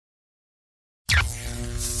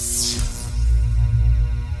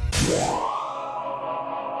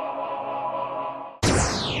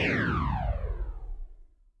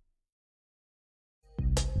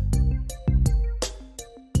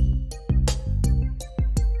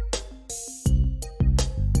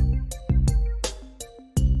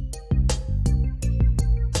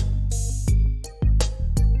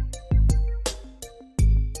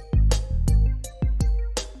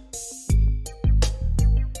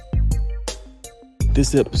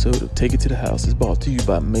This episode of Take It to the House is brought to you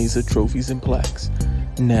by Mesa Trophies and Plaques.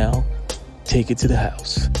 Now, take it to the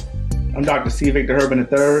house. I'm Dr. C. Victor Herban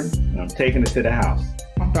III, and I'm taking it to the house.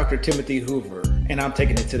 I'm Dr. Timothy Hoover, and I'm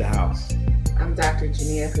taking it to the house. I'm Dr.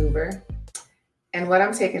 Jania Hoover, and what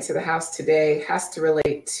I'm taking to the house today has to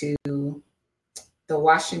relate to the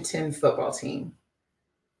Washington football team.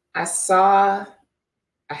 I saw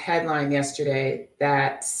a headline yesterday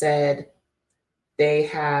that said they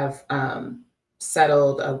have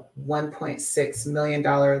settled a $1.6 million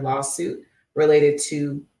lawsuit related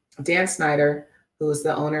to Dan Snyder, who is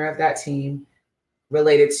the owner of that team,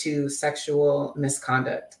 related to sexual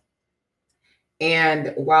misconduct.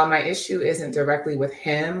 And while my issue isn't directly with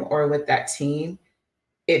him or with that team,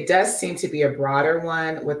 it does seem to be a broader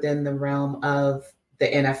one within the realm of the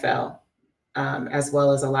NFL, as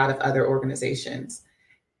well as a lot of other organizations.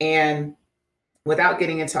 And without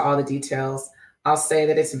getting into all the details, I'll say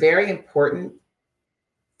that it's very important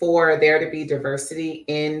for there to be diversity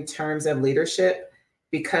in terms of leadership,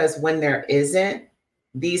 because when there isn't,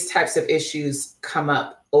 these types of issues come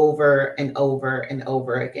up over and over and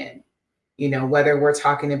over again. You know, whether we're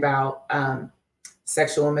talking about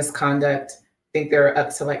sexual misconduct, I think there are up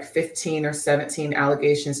to like 15 or 17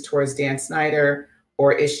 allegations towards Dan Snyder,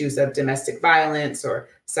 or issues of domestic violence or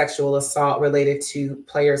sexual assault related to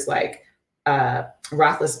players like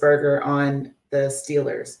Roethlisberger on the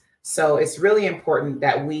Steelers. So it's really important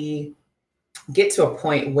that we get to a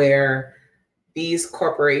point where these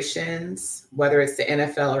corporations, whether it's the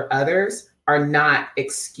NFL or others, are not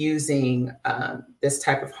excusing this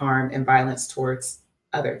type of harm and violence towards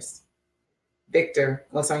others. Victor,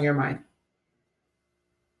 what's on your mind?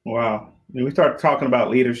 Wow. When we start talking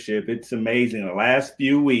about leadership, it's amazing. The last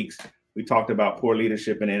few weeks, we talked about poor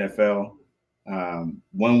leadership in the NFL.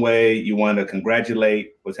 One way you want to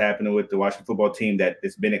congratulate what's happening with the Washington football team that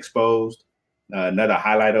it's been exposed. Another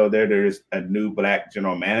highlight over there is a new Black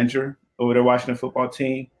general manager over the Washington football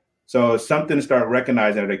team. So it's something to start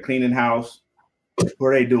recognizing. Are they cleaning house? What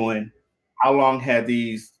are they doing? How long have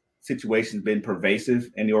these situations been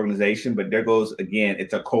pervasive in the organization? But there goes, again,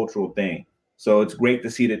 it's a cultural thing. So it's great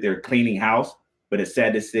to see that they're cleaning house, but it's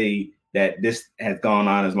sad to see that this has gone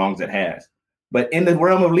on as long as it has. But in the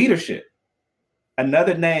realm of leadership,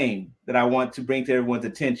 another name that I want to bring to everyone's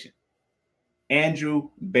attention, Andrew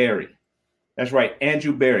Berry. That's right,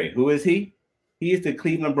 Andrew Berry. Who is he? He is the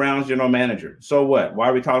Cleveland Browns general manager. So what? Why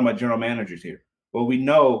are we talking about general managers here? Well, we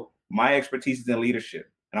know my expertise is in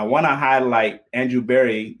leadership. And I want to highlight Andrew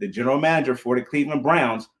Berry, the general manager for the Cleveland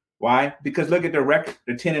Browns. Why? Because look at their record.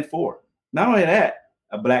 They're 10-4. Not only that,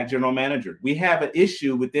 a Black general manager. We have an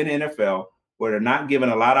issue within the NFL where they're not giving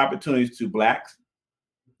a lot of opportunities to Blacks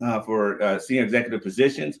for senior executive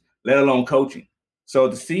positions, let alone coaching. So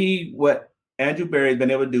to see what Andrew Berry has been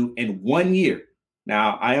able to do in 1 year.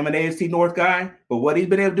 Now, I am an AFC North guy, but what he's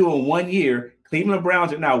been able to do in 1 year, Cleveland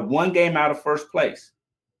Browns are now one game out of first place.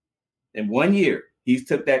 In 1 year, he's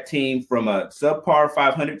took that team from a subpar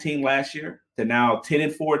 500 team last year to now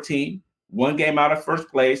 10-4 team, one game out of first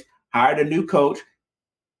place, hired a new coach.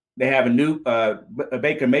 They have a new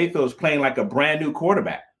Baker Mayfield is playing like a brand new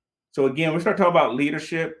quarterback. So again, we start talking about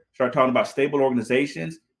leadership, start talking about stable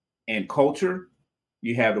organizations and culture.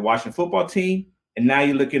 You have the Washington football team, and now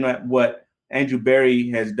you're looking at what Andrew Berry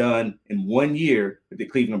has done in 1 year with the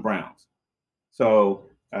Cleveland Browns. So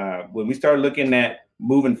when we start looking at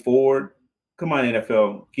moving forward, come on,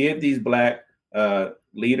 NFL, give these Black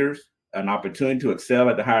leaders an opportunity to excel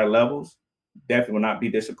at the higher levels. Definitely will not be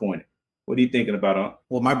disappointed. What are you thinking about?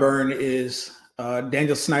 Well, my burn is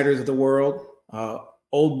Daniel Snyder's of the world,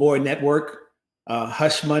 Old Boy Network,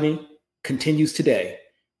 Hush Money continues today.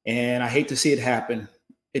 And I hate to see it happen.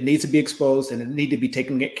 It needs to be exposed and it needs to be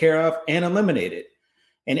taken care of and eliminated.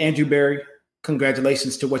 And Andrew Berry,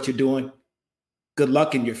 congratulations to what you're doing. Good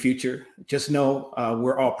luck in your future. Just know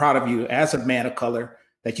we're all proud of you as a man of color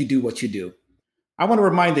that you do what you do. I want to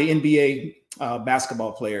remind the NBA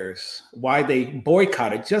basketball players why they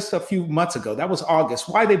boycotted just a few months ago. That was August.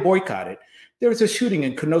 Why they boycotted. There was a shooting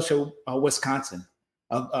in Kenosha, Wisconsin,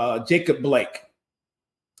 Jacob Blake.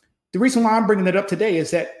 The reason why I'm bringing it up today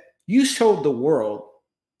is that you showed the world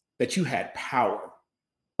that you had power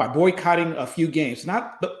by boycotting a few games,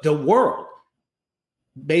 not the world.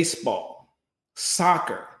 Baseball,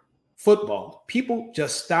 soccer, football, people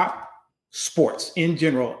just stopped sports in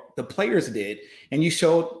general. The players did, and you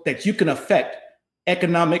showed that you can affect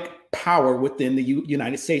economic power within the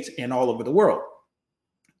United States and all over the world.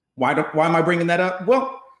 Why am I bringing that up?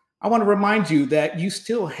 Well, I want to remind you that you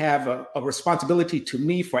still have a responsibility to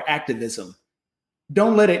me for activism.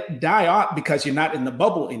 Don't let it die out because you're not in the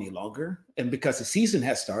bubble any longer and because the season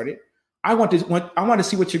has started. I want to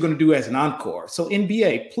see what you're going to do as an encore. So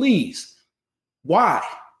NBA, please. Why?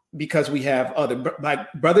 Because we have other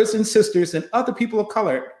like brothers and sisters and other people of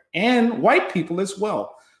color and white people as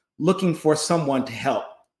well, looking for someone to help,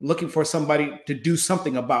 looking for somebody to do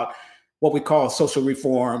something about what we call social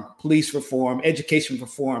reform, police reform, education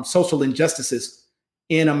reform, social injustices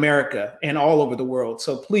in America and all over the world.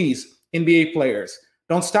 So please, NBA players,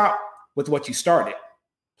 don't stop with what you started.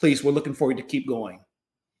 Please, we're looking for you to keep going.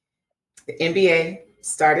 The NBA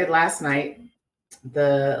started last night.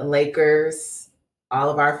 The Lakers, all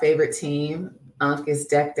of our favorite team, UNC is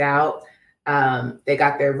decked out. They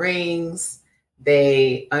got their rings.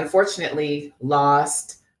 They unfortunately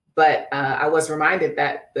lost, but I was reminded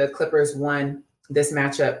that the Clippers won this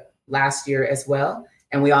matchup last year as well.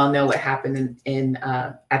 And we all know what happened in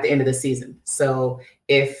at the end of the season. So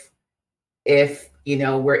if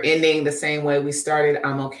we're ending the same way we started,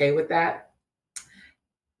 I'm okay with that.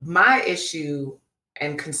 My issue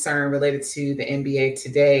and concern related to the NBA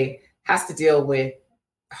today has to deal with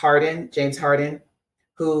Harden, James Harden,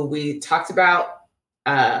 who we talked about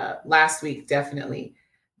last week, definitely.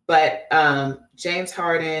 But James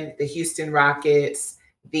Harden, the Houston Rockets,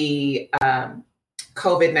 the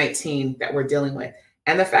COVID-19 that we're dealing with,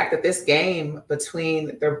 and the fact that this game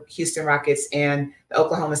between the Houston Rockets and the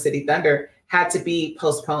Oklahoma City Thunder had to be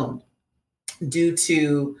postponed due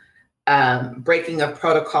to breaking of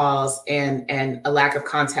protocols and a lack of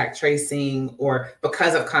contact tracing or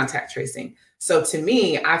because of contact tracing. So to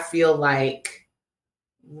me, I feel like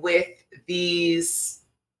with these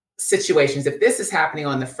situations, if this is happening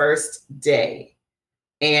on the first day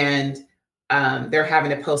and they're having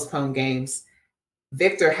to postpone games,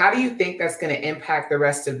 Victor, how do you think that's going to impact the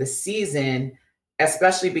rest of the season,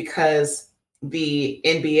 especially because the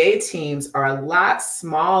NBA teams are a lot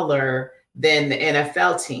smaller than the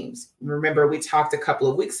NFL teams? Remember, we talked a couple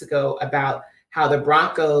of weeks ago about how the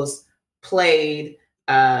Broncos played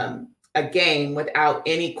a game without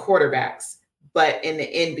any quarterbacks, but in the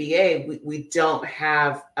NBA, we don't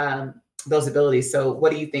have those abilities. So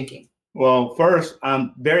what are you thinking? Well, first,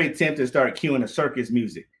 I'm very tempted to start cueing the circus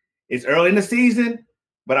music. It's early in the season,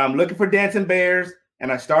 but I'm looking for dancing bears, and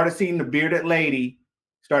I started seeing the bearded lady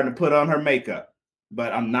starting to put on her makeup.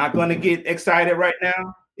 But I'm not going to get excited right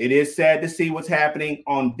now. It is sad to see what's happening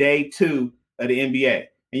on day 2 of the NBA.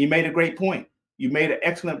 And you made a great point. You made an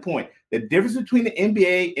excellent point. The difference between the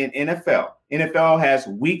NBA and NFL has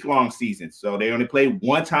week-long seasons, so they only play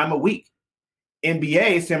one time a week.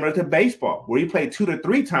 NBA is similar to baseball, where you play 2 to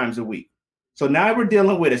 3 times a week. So now we're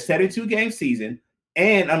dealing with a 72-game season,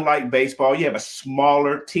 and unlike baseball, you have a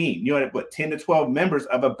smaller team. You have 10 to 12 members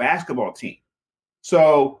of a basketball team.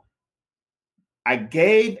 So I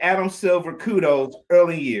gave Adam Silver kudos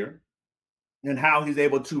early year and how he's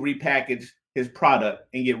able to repackage his product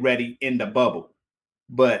and get ready in the bubble.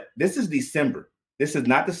 But this is December. This is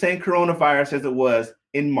not the same coronavirus as it was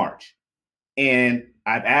in March. And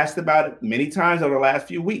I've asked about it many times over the last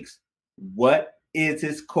few weeks. What is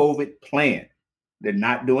his COVID plan? They're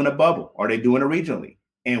not doing a bubble. Are they doing it regionally?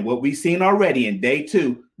 And what we've seen already in day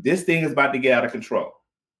 2, this thing is about to get out of control.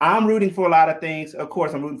 I'm rooting for a lot of things. Of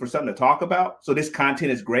course, I'm rooting for something to talk about. So this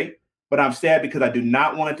content is great, but I'm sad because I do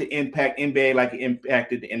not want it to impact NBA like it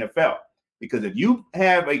impacted the NFL. Because if you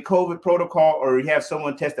have a COVID protocol or you have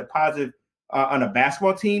someone tested positive on a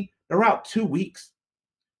basketball team, they're out 2 weeks.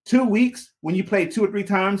 2 weeks when you play 2 or 3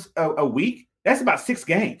 times a week, that's about 6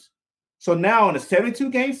 games. So now in a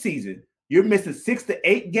 72-game season, you're missing 6 to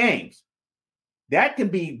 8 games. That can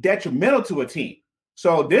be detrimental to a team.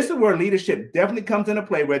 So this is where leadership definitely comes into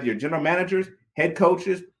play, whether you're general managers, head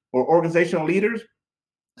coaches, or organizational leaders,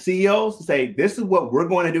 CEOs, say, this is what we're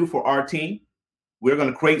going to do for our team. We're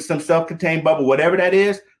going to create some self-contained bubble, whatever that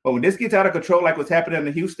is. But when this gets out of control, like what's happening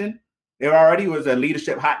in Houston, there already was a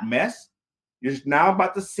leadership hot mess. You're now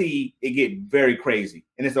about to see it get very crazy.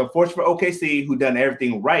 And it's unfortunate for OKC, who done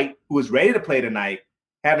everything right, who is ready to play tonight,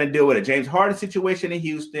 having to deal with a James Harden situation in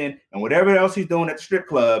Houston and whatever else he's doing at the strip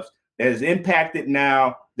clubs that has impacted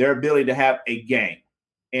now their ability to have a game.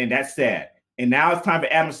 And that's sad. And now it's time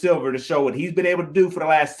for Adam Silver to show what he's been able to do for the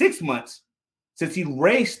last 6 months since he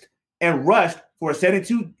raced and rushed for a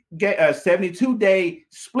 72-day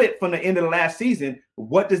split from the end of the last season.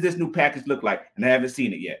 What does this new package look like? And I haven't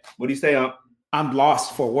seen it yet. What do you say, I'm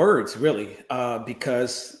lost for words, really,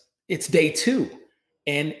 because it's day 2.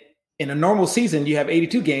 And in a normal season, you have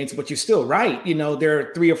 82 games, but you're still right. You know, there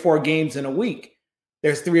are 3 or 4 games in a week.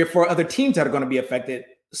 There's 3 or 4 other teams that are going to be affected.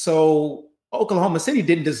 So Oklahoma City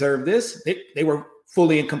didn't deserve this. They were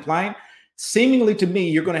fully in compliant. Seemingly to me,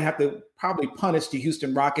 you're going to have to probably punish the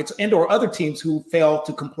Houston Rockets and or other teams who fail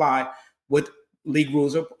to comply with league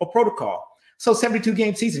rules or protocol. So 72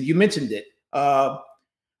 game season, you mentioned it.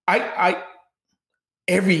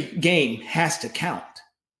 Every game has to count.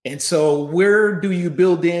 And so where do you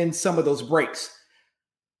build in some of those breaks?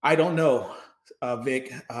 I don't know,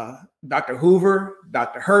 Vic, Dr. Hoover,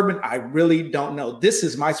 Dr. Herman, I really don't know. This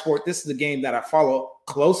is my sport. This is the game that I follow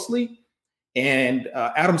closely. And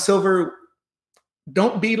Adam Silver,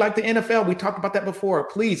 don't be like the NFL. We talked about that before,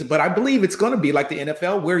 please. But I believe it's going to be like the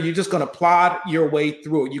NFL, where you're just going to plod your way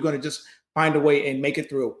through it. You're going to just find a way and make it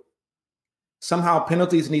through. Somehow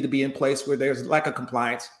penalties need to be in place where there's lack of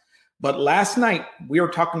compliance. But last night, we were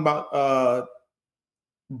talking about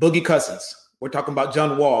Boogie Cousins. We're talking about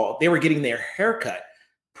John Wall. They were getting their haircut.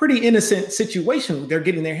 Pretty innocent situation. They're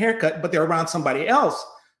getting their haircut, but they're around somebody else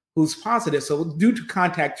who's positive. So due to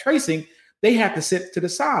contact tracing, they have to sit to the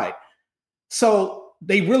side. So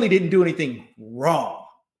they really didn't do anything wrong.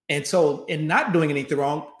 And so in not doing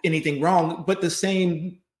anything wrong, but the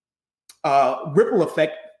same ripple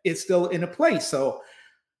effect is still in place. So,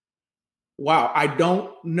 wow, I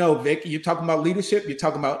don't know, Vic. You're talking about leadership. You're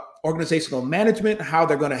talking about organizational management, how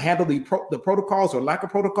they're going to handle the protocols or lack of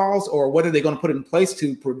protocols, or what are they going to put in place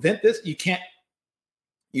to prevent this? You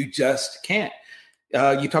just can't.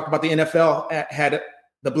 You talked about the NFL had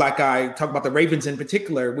the black eye. Talk about the Ravens in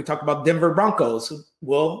particular. We talked about Denver Broncos.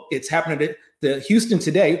 Well, it's happening to Houston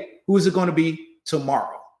today. Who is it going to be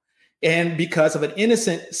tomorrow? And because of an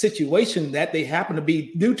innocent situation that they happen to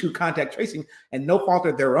be due to contact tracing and no fault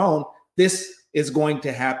of their own, this is going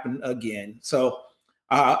to happen again. So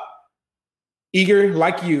eager,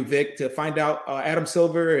 like you, Vic, to find out Adam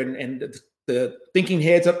Silver and the thinking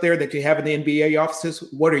heads up there that you have in the NBA offices.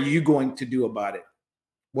 What are you going to do about it?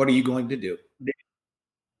 What are you going to do?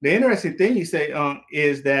 The interesting thing you say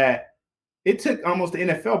is that it took almost the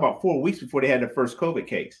NFL about 4 weeks before they had the first COVID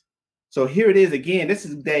case. So here it is again. This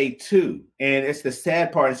is day 2. And it's the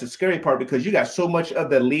sad part. It's the scary part because you got so much of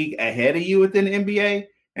the league ahead of you within the NBA.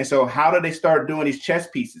 And so how do they start doing these chess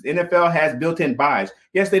pieces? NFL has built-in buys.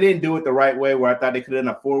 Yes, they didn't do it the right way where I thought they could have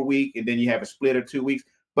done a 4-week and then you have a split of 2 weeks.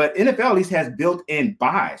 But NFL at least has built-in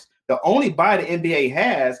buys. The only buy the NBA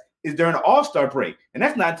has is during the All-Star break. And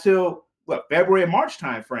that's not till February and March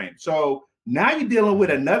timeframe. So now you're dealing with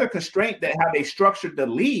another constraint that how they structured the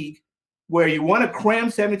league, where you want to cram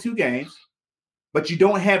 72 games, but you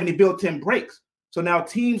don't have any built-in breaks. So now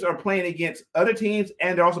teams are playing against other teams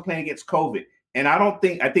and they're also playing against COVID. And I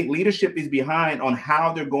think leadership is behind on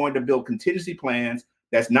how they're going to build contingency plans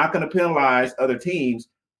that's not going to penalize other teams.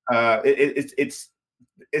 It's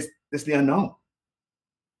the unknown.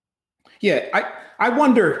 Yeah, I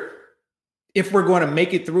wonder if we're going to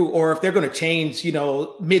make it through or if they're going to change,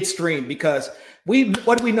 midstream, because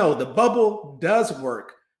what do we know? The bubble does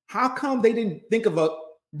work. How come they didn't think of a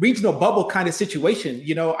regional bubble kind of situation?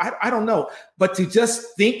 I don't know. But to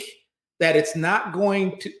just think that it's not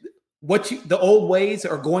going to, the old ways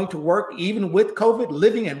are going to work, even with COVID,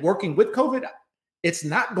 living and working with COVID, it's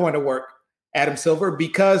not going to work, Adam Silver,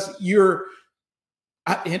 because you're,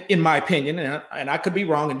 in my opinion, and I could be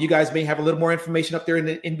wrong, and you guys may have a little more information up there in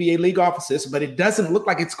the NBA league offices, but it doesn't look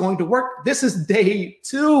like it's going to work. This is day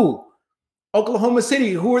 2. Oklahoma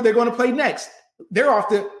City, who are they going to play next? They're off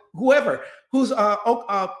to whoever. Who's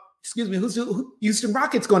Houston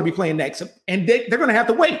Rockets going to be playing next? And they're going to have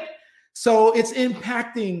to wait. So it's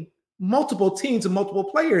impacting multiple teams and multiple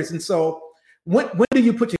players. And so when do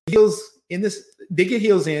you put your heels in this, dig your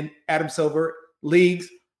heels in, Adam Silver, leagues,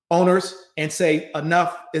 owners, and say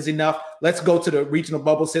enough is enough? Let's go to the regional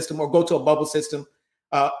bubble system or go to a bubble system.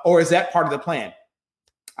 Or is that part of the plan?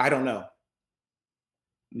 I don't know.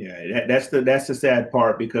 Yeah, that's the sad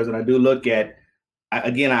part, because when I do look at,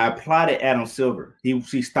 again, I applauded Adam Silver.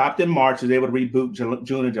 He stopped in March, was able to reboot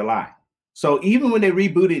June and July. So even when they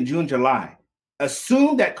rebooted in June, July,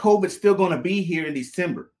 assume that COVID's still going to be here in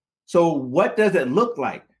December. So what does it look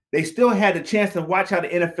like? They still had the chance to watch how the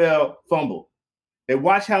NFL fumbled. They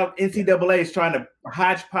watch how NCAA is trying to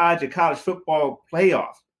hodgepodge a college football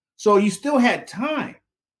playoff. So you still had time.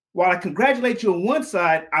 While I congratulate you on one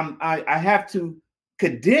side, I have to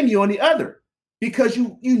condemn you on the other, because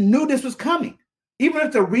you knew this was coming. Even if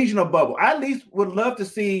it's a regional bubble, I at least would love to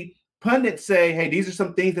see pundits say, hey, these are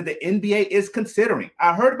some things that the NBA is considering.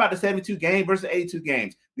 I heard about the 72 game versus 82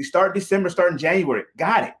 games. We start December, start in January.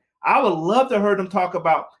 Got it. I would love to hear them talk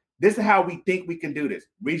about, this is how we think we can do this.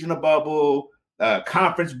 Regional bubble,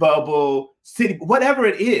 conference bubble, city, whatever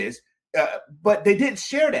it is. But they didn't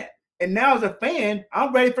share that. And now as a fan,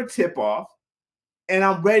 I'm ready for tip-off, and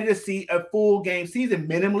I'm ready to see a full game season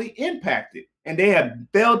minimally impacted. And they have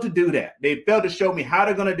failed to do that. They failed to show me how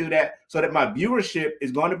they're going to do that so that my viewership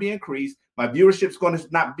is going to be increased. My viewership is going to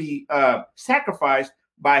not be sacrificed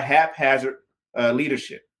by haphazard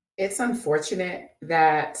leadership. It's unfortunate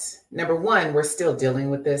that, number one, we're still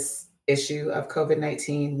dealing with this issue of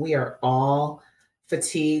COVID-19. We are all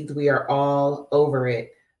fatigued. We are all over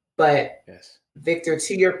it. But Yes. Victor,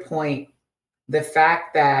 to your point, the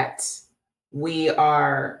fact that we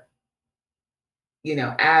are,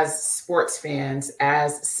 as sports fans,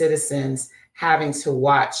 as citizens, having to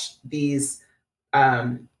watch these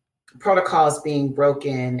protocols being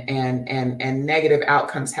broken and negative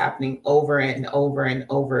outcomes happening over and over and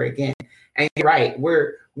over again. And you're right,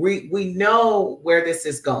 we know where this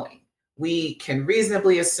is going. We can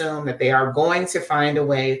reasonably assume that they are going to find a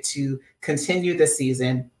way to continue the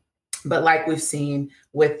season. But like we've seen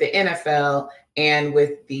with the NFL and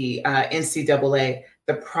with the NCAA,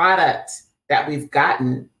 the product that we've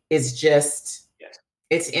gotten is just,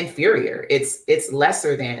 it's inferior. It's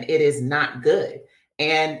lesser than, it is not good.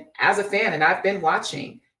 And as a fan, and I've been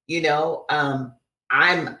watching, I'm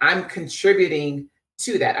contributing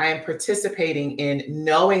to that. I am participating in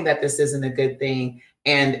knowing that this isn't a good thing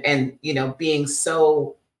and being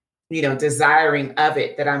so, desiring of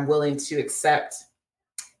it that I'm willing to accept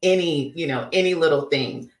any little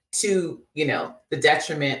thing to, the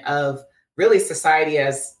detriment of really society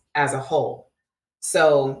as a whole.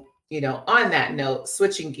 So, on that note,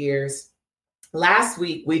 switching gears, last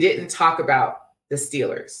week we didn't talk about the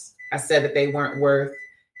Steelers. I said that they weren't worth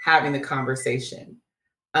having the conversation.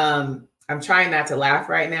 I'm trying not to laugh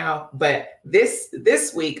right now, but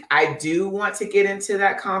this week I do want to get into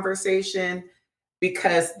that conversation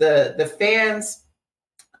because the fans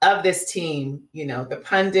of this team, the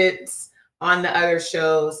pundits on the other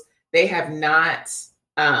shows, they have not,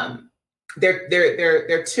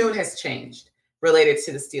 their tune has changed related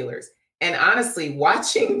to the Steelers. And honestly,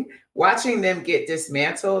 watching them get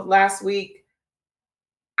dismantled last week,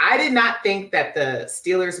 I did not think that the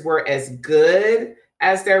Steelers were as good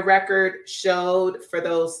as their record showed for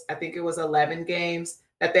those, I think it was 11 games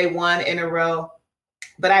that they won in a row.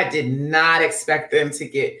 But I did not expect them to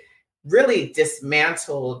get really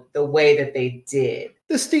dismantled the way that they did.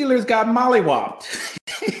 The Steelers got mollywopped,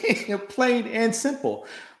 plain and simple.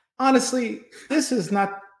 Honestly, this is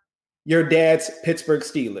not your dad's Pittsburgh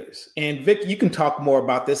Steelers. And Vic, you can talk more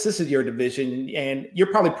about this. This is your division, and you're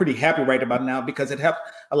probably pretty happy right about now because it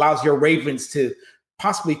allows your Ravens to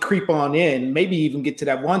possibly creep on in, maybe even get to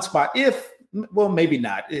that one spot maybe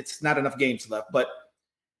not. It's not enough games left, but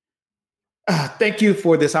thank you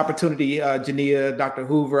for this opportunity, Jania, Dr.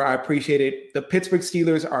 Hoover. I appreciate it. The Pittsburgh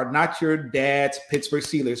Steelers are not your dad's Pittsburgh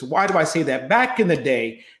Steelers. Why do I say that? Back in the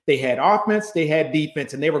day, they had offense, they had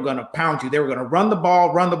defense, and they were going to pound you. They were going to run the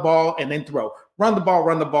ball, and then throw. Run the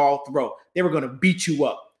ball, throw. They were going to beat you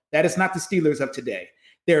up. That is not the Steelers of today.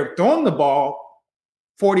 They're throwing the ball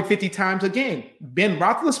 40, 50 times a game. Ben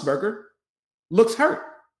Roethlisberger looks hurt.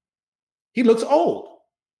 He looks old.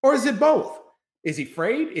 Or is it both? Is he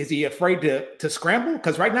afraid? Is he afraid to scramble?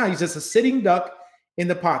 Because right now he's just a sitting duck in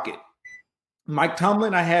the pocket. Mike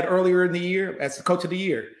Tomlin, I had earlier in the year as the coach of the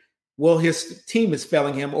year. Well, his team is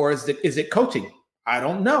failing him, or is it coaching? I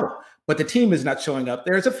don't know. But the team is not showing up.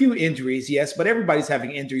 There's a few injuries, yes, but everybody's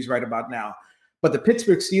having injuries right about now. But the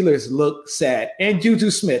Pittsburgh Steelers look sad. And Juju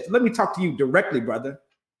Smith, let me talk to you directly, brother.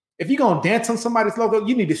 If you're going to dance on somebody's logo,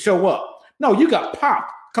 you need to show up. No, you got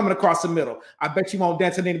popped coming across the middle. I bet you won't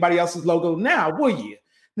dance on anybody else's logo now, will you?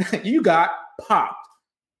 You got popped.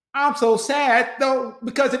 I'm so sad, though,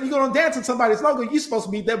 because if you're going to dance on somebody's logo, you're supposed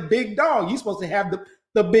to be the big dog. You're supposed to have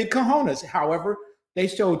the big cojones. However, they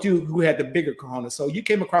showed you who had the bigger cojones. So you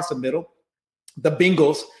came across the middle. The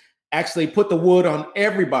Bengals actually put the wood on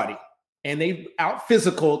everybody, and they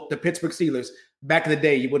out-physicaled the Pittsburgh Steelers. Back in the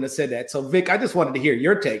day, you wouldn't have said that. So, Vic, I just wanted to hear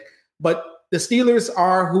your take. But the Steelers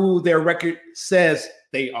are who their record says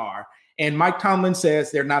they are. And Mike Tomlin says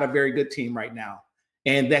they're not a very good team right now.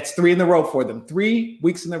 And that's 3 in a row for them. 3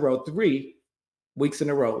 weeks in a row. 3 weeks in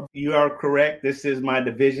a row. You are correct. This is my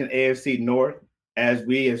division, AFC North. As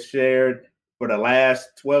we have shared for the last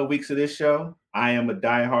 12 weeks of this show, I am a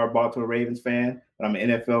diehard Baltimore Ravens fan, but I'm an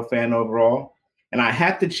NFL fan overall. And I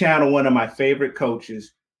have to channel one of my favorite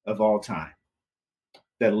coaches of all time,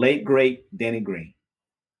 the late, great Denny Green.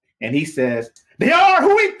 And he says, they are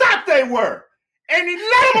who we thought they were. And he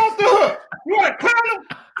let them off the hook. You want to clown them?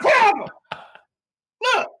 Clown them.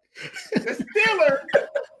 Look, the Steelers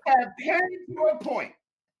have carried to a point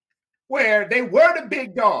where they were the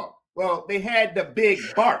big dog. Well, they had the big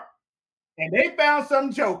bark. And they found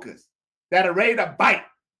some jokers that are ready to bite.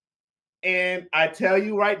 And I tell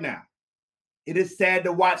you right now, it is sad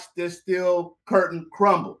to watch this steel curtain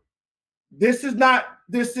crumble. This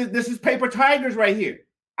is paper tigers right here.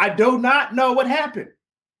 I do not know what happened.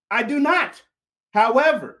 I do not.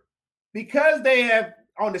 However, because they have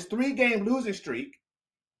on this 3-game losing streak,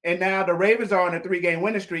 and now the Ravens are on a 3-game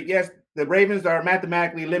winning streak. Yes, the Ravens are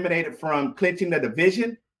mathematically eliminated from clinching the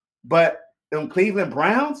division, but them Cleveland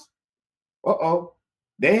Browns,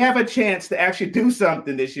 they have a chance to actually do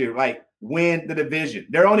something this year, like win the division.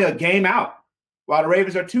 They're only a game out, while the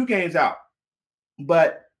Ravens are 2 games out.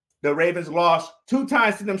 But the Ravens lost 2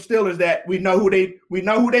 times to them Steelers that we know who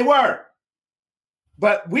they were.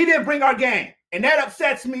 But we didn't bring our game, and that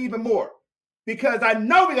upsets me even more because I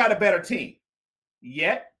know we got a better team.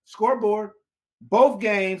 Yet, scoreboard, both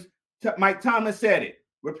games, Mike Tomlin said it.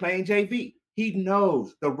 We're playing JV. He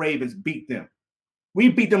knows the Ravens beat them. We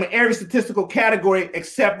beat them in every statistical category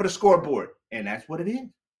except for the scoreboard, and that's what it is.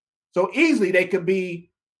 So easily they could be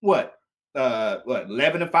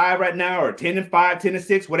 11-5 right now, or 10-5,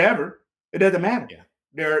 10-6, whatever. It doesn't matter.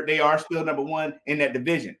 Yeah. They are still number 1 in that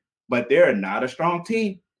division, but they're not a strong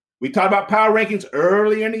team. We talked about power rankings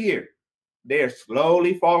earlier in the year. They are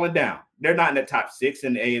slowly falling down. They're not in the top 6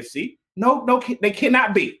 in the AFC. No, they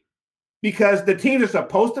cannot be, because the teams are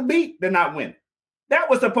supposed to beat, they're not winning. That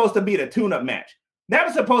was supposed to be the tune-up match. That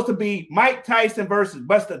was supposed to be Mike Tyson versus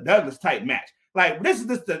Buster Douglas type match. Like,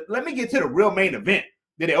 let me get to the real main event.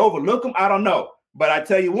 Did they overlook them? I don't know. But I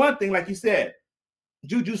tell you one thing, like you said,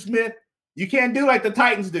 Juju Smith, you can't do like the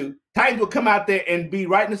Titans do. Titans will come out there and be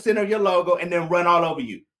right in the center of your logo and then run all over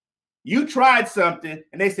you. You tried something,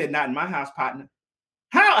 and they said, not in my house, partner.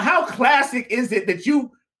 How classic is it that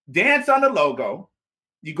you dance on the logo,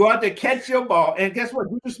 you go out there, catch your ball, and guess what?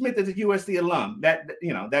 Juju Smith is a USC alum.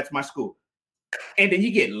 That's my school. And then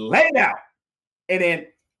you get laid out, and then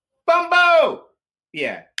bumbo.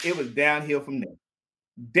 Yeah, it was downhill from there.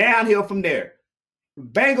 Downhill from there.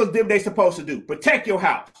 Bengals did what they're supposed to do. Protect your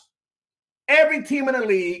house. Every team in the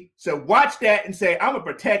league should watch that and say, I'm going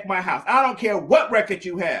to protect my house. I don't care what record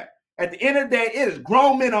you have. At the end of the day, it is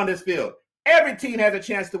grown men on this field. Every team has a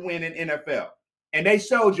chance to win in NFL. And they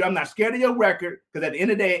showed you, I'm not scared of your record, because at the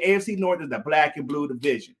end of the day, AFC North is the black and blue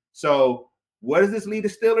division. So what does this lead the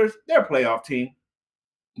Steelers? They're a playoff team,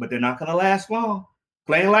 but they're not going to last long.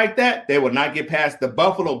 Playing like that, they will not get past the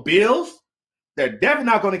Buffalo Bills. They're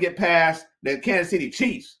definitely not going to get past the Kansas City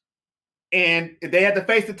Chiefs. And if they had to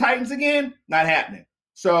face the Titans again, not happening.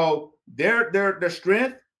 So their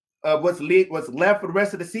strength of what's left for the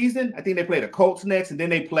rest of the season, I think they play the Colts next, and then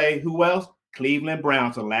they play who else? Cleveland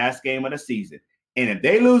Browns, the last game of the season. And if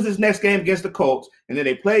they lose this next game against the Colts, and then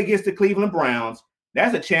they play against the Cleveland Browns,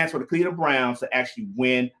 that's a chance for the Cleveland Browns to actually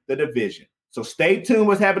win the division. So stay tuned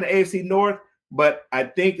what's happening to AFC North, but I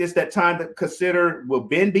think it's that time to consider, will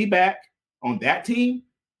Ben be back on that team?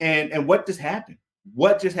 And what just happened?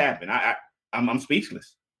 What just happened? I'm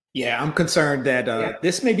speechless. Yeah, I'm concerned that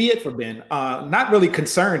this may be it for Ben. Not really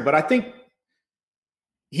concerned, but I think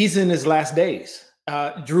he's in his last days.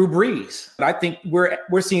 Drew Brees. I think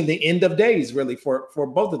we're seeing the end of days really for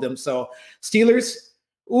both of them. So Steelers,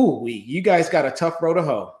 you guys got a tough road to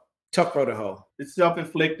hoe. Tough road to hoe. It's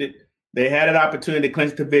self-inflicted. They had an opportunity to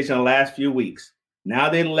clinch the division the last few weeks. Now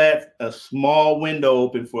they left a small window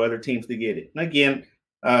open for other teams to get it. And again,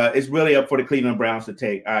 it's really up for the Cleveland Browns to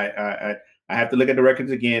take. I have to look at the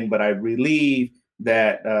records again, but I believe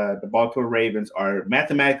that the Baltimore Ravens are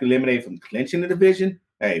mathematically eliminated from clinching the division.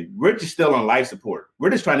 Hey, we're just still on life support.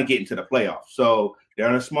 We're just trying to get into the playoffs. So they're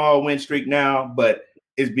on a small win streak now, but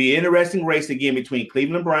it's be an interesting race again between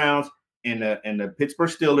Cleveland Browns and the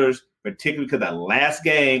Pittsburgh Steelers, particularly because the last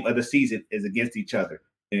game of the season is against each other.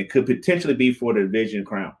 And it could potentially be for the division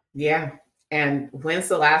crown. Yeah. And when's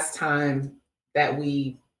the last time that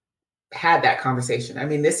we had that conversation? I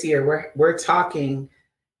mean, this year we're talking,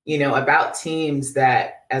 about teams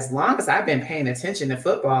that, as long as I've been paying attention to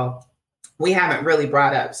football, we haven't really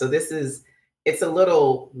brought up. So it's a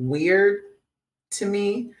little weird to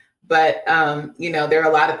me, but there are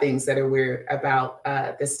a lot of things that are weird about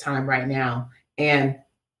this time right now. And,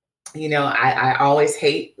 I always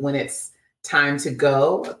hate when it's time to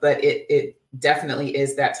go, but it definitely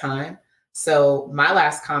is that time. So my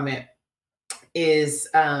last comment is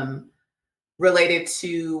related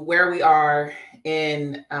to where we are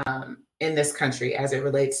in this country as it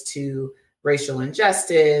relates to racial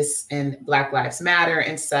injustice and Black Lives Matter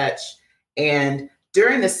and such. And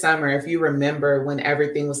during the summer, if you remember, when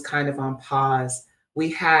everything was kind of on pause, we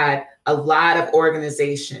had a lot of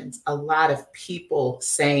organizations, a lot of people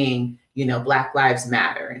saying, Black Lives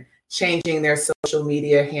Matter, and changing their social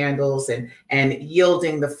media handles and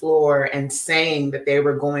yielding the floor and saying that they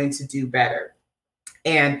were going to do better.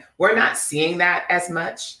 And we're not seeing that as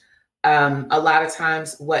much. A lot of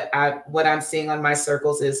times what I'm seeing on my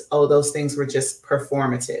circles is, oh, those things were just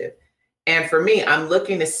performative. And for me, I'm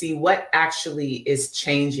looking to see what actually is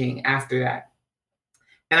changing after that.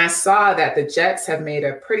 And I saw that the Jets have made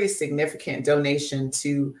a pretty significant donation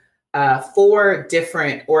to 4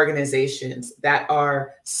 different organizations that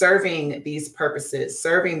are serving these purposes,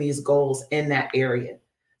 serving these goals in that area.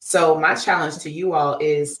 So my challenge to you all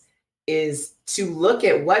is to look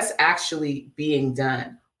at what's actually being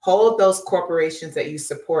done. Hold those corporations that you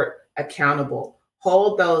support accountable.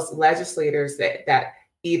 Hold those legislators that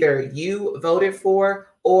either you voted for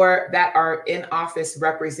or that are in office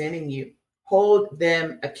representing you. Hold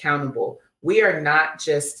them accountable. We are not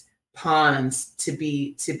just pawns to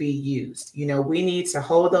be used. We need to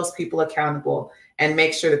hold those people accountable and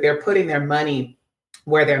make sure that they're putting their money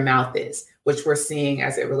where their mouth is, which we're seeing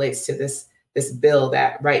as it relates to this bill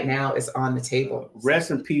that right now is on the table.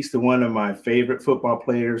 Rest in peace to one of my favorite football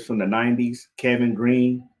players from the 90s, Kevin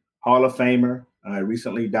Greene, Hall of Famer.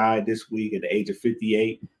 Recently died this week at the age of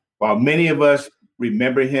 58. While many of us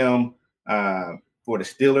remember him for the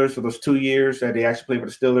Steelers for those 2 years that they actually played for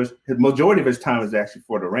the Steelers, the majority of his time was actually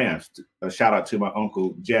for the Rams. A shout out to my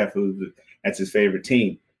uncle Jeff, that's his favorite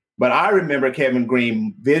team. But I remember Kevin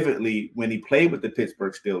Greene vividly when he played with the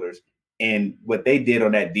Pittsburgh Steelers and what they did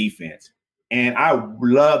on that defense. And I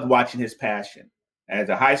loved watching his passion. As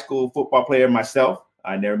a high school football player myself,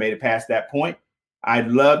 I never made it past that point. I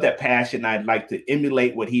love that passion. I'd like to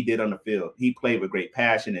emulate what he did on the field. He played with great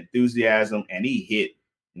passion, enthusiasm, and he hit,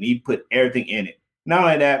 and he put everything in it. Not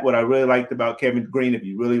only that, what I really liked about Kevin Greene, if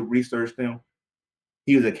you really researched him,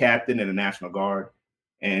 he was a captain in the National Guard.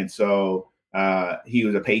 And so he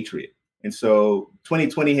was a patriot. And so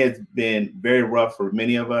 2020 has been very rough for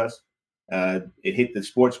many of us. It hit the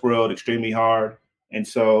sports world extremely hard. And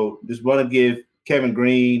so just want to give Kevin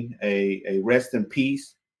Greene a rest in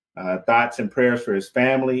peace, thoughts and prayers for his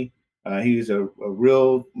family. He was a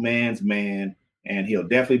real man's man, and he'll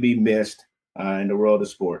definitely be missed in the world of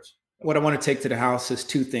sports. What I want to take to the house is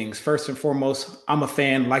 2 things. First and foremost, I'm a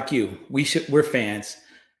fan like you. We're fans.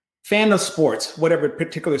 Fan of sports, whatever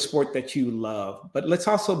particular sport that you love. But let's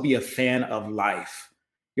also be a fan of life.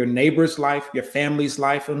 Your neighbor's life, your family's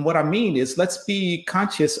life. And what I mean is let's be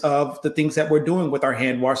conscious of the things that we're doing with our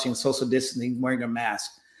hand washing, social distancing, wearing a mask.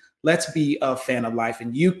 Let's be a fan of life.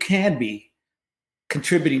 And you can be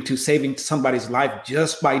contributing to saving somebody's life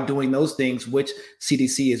just by doing those things, which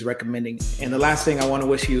CDC is recommending. And the last thing I want to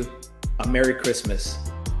wish you a Merry Christmas.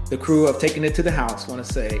 The crew of Taking It to the House want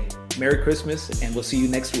to say Merry Christmas, and we'll see you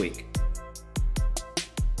next week.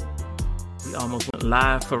 We almost went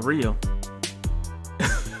live for real.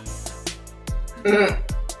 It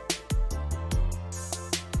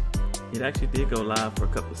actually did go live for a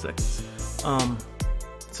couple of seconds.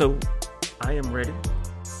 So I am ready.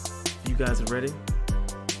 You guys are ready?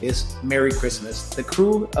 It's Merry Christmas. The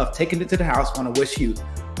crew of Taking It to the House want to wish you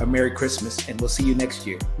a Merry Christmas, and we'll see you next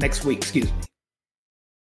week.